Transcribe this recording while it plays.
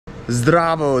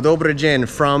Zdravo, dober dzień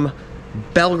from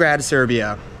Belgrade,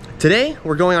 Serbia. Today,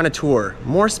 we're going on a tour,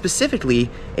 more specifically,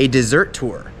 a dessert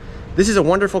tour. This is a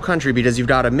wonderful country because you've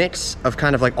got a mix of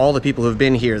kind of like all the people who've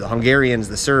been here, the Hungarians,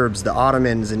 the Serbs, the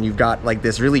Ottomans, and you've got like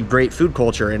this really great food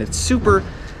culture, and it's super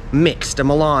mixed, a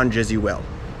melange, as you will.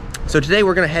 So today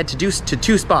we're gonna head to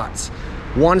two spots.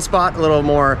 One spot, a little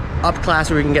more up class,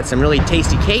 where we can get some really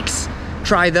tasty cakes,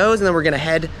 try those, and then we're gonna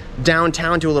head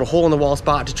downtown to a little hole in the wall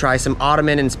spot to try some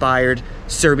Ottoman inspired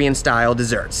Serbian style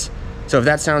desserts. So if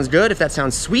that sounds good, if that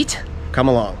sounds sweet, come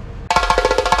along.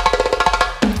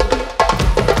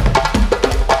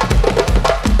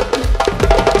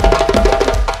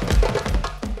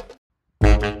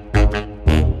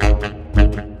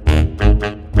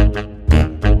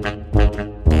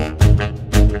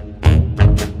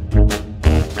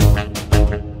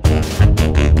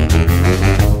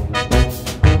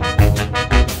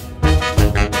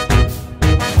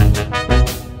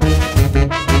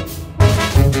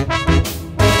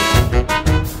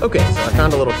 Okay, so I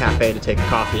found a little cafe to take a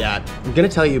coffee at. I'm gonna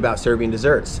tell you about Serbian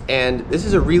desserts, and this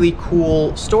is a really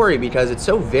cool story because it's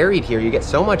so varied here. You get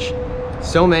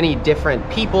so many different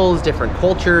peoples, different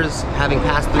cultures having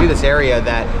passed through this area,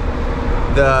 that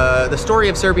the story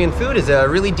of Serbian food is a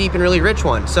really deep and really rich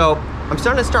one. So I'm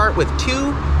starting to start with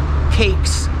two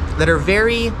cakes that are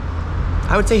very,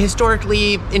 I would say,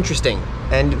 historically interesting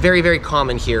and very, very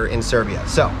common here in Serbia.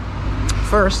 So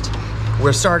first,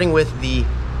 we're starting with the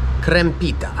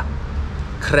Krempita.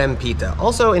 Krempita,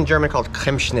 also in German called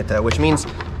Krempita, which means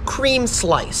cream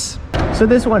slice. So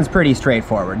this one's pretty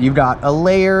straightforward. You've got a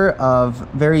layer of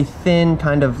very thin,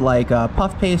 kind of like a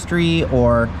puff pastry,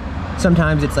 or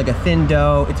sometimes it's like a thin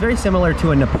dough. It's very similar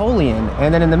to a Napoleon.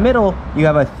 And then in the middle, you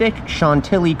have a thick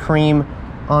chantilly cream,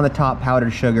 on the top powdered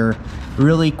sugar.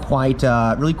 Really quite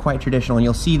traditional. And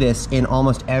you'll see this in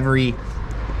almost every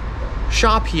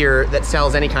shop here that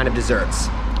sells any kind of desserts.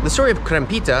 The story of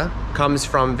Krempita comes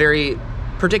from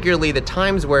particularly the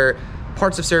times where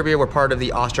parts of Serbia were part of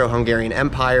the Austro-Hungarian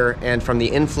Empire, and from the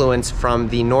influence from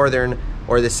the northern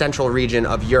or the central region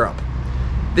of Europe.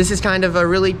 This is kind of a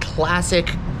really classic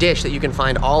dish that you can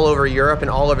find all over Europe and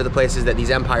all over the places that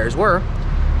these empires were,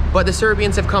 but the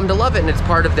Serbians have come to love it, and it's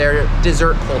part of their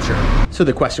dessert culture. So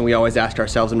the question we always ask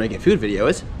ourselves when making a food video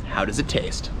is, how does it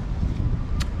taste?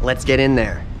 Let's get in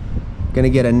there. Gonna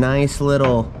get a nice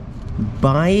little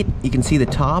bite. You can see the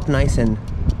top nice and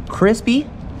crispy,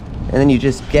 and then you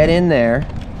just get in there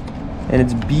and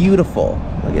it's beautiful.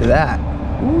 Look at that.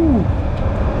 Ooh.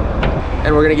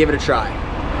 And we're gonna give it a try.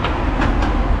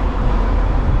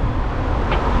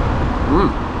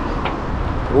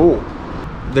 Ooh.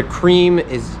 The cream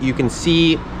is, you can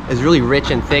see, is really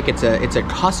rich and thick. It's a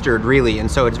custard really,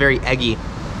 and so it's very eggy.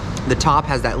 The top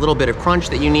has that little bit of crunch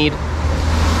that you need,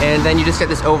 and then you just get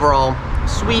this overall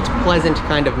sweet, pleasant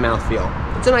kind of mouthfeel.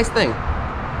 It's a nice thing.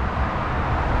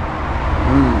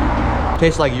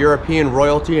 Tastes like European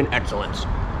royalty and excellence.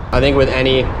 I think with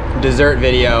any dessert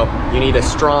video, you need a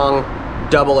strong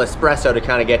double espresso to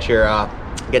kind of get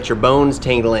your bones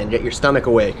tingling, get your stomach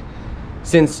awake.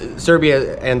 Since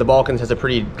Serbia and the Balkans has a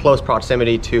pretty close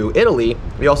proximity to Italy,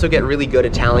 we also get really good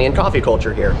Italian coffee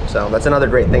culture here. So that's another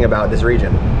great thing about this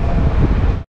region.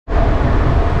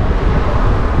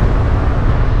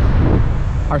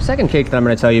 Our second cake that I'm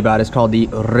going to tell you about is called the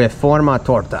Reforma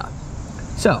Torta.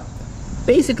 So,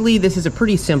 basically this is a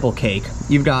pretty simple cake.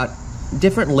 You've got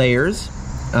different layers.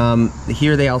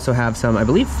 Here they also have some, I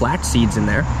believe, flax seeds in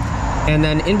there. And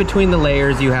then in between the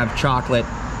layers you have chocolate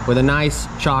with a nice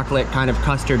chocolate kind of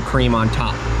custard cream on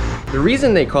top. The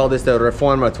reason they call this the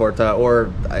Reforma Torta,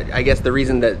 or I guess the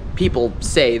reason that people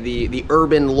say, the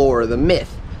urban lore, the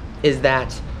myth, is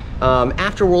that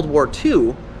after World War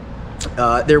II,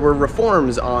 there were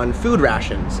reforms on food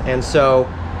rations, and so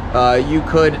you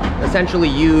could essentially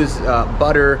use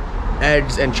butter,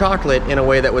 eggs, and chocolate in a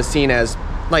way that was seen as,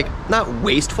 like, not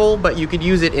wasteful, but you could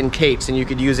use it in cakes and you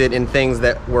could use it in things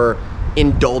that were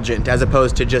indulgent as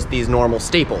opposed to just these normal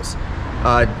staples.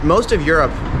 Most of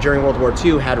Europe during World War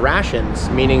II had rations,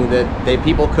 meaning that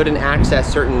people couldn't access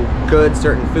certain goods,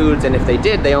 certain foods, and if they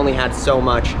did, they only had so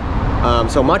much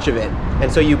of it.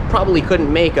 And so you probably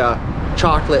couldn't make a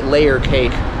chocolate layer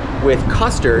cake with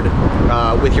custard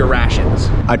with your rations.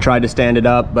 I tried to stand it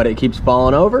up, but it keeps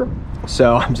falling over.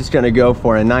 So I'm just gonna go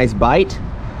for a nice bite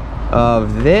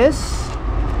of this.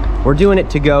 We're doing it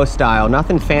to-go style.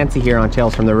 Nothing fancy here on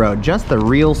Tales from the Road, just the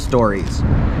real stories.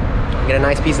 Get a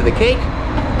nice piece of the cake,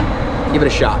 give it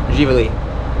a shot. Živeli.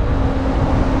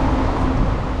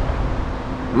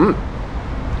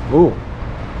 Ooh.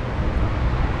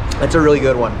 That's a really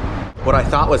good one. What I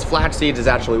thought was flax seeds is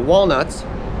actually walnuts,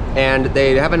 and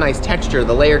they have a nice texture.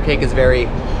 The layer cake is very,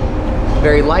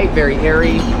 very light, very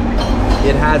airy.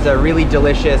 It has a really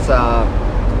delicious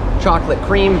chocolate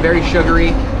cream, very sugary,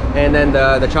 and then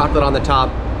the chocolate on the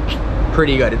top,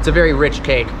 pretty good. It's a very rich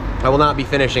cake. I will not be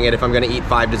finishing it if I'm gonna eat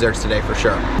 5 desserts today for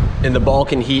sure. In the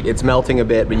Balkan heat, it's melting a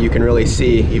bit, but you can really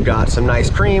see you've got some nice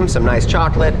cream, some nice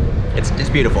chocolate. It's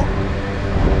beautiful.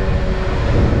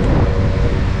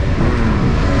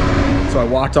 So I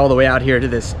walked all the way out here to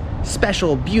this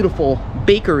special, beautiful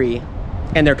bakery,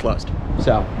 and they're closed.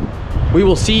 So we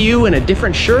will see you in a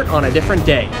different shirt on a different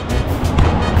day.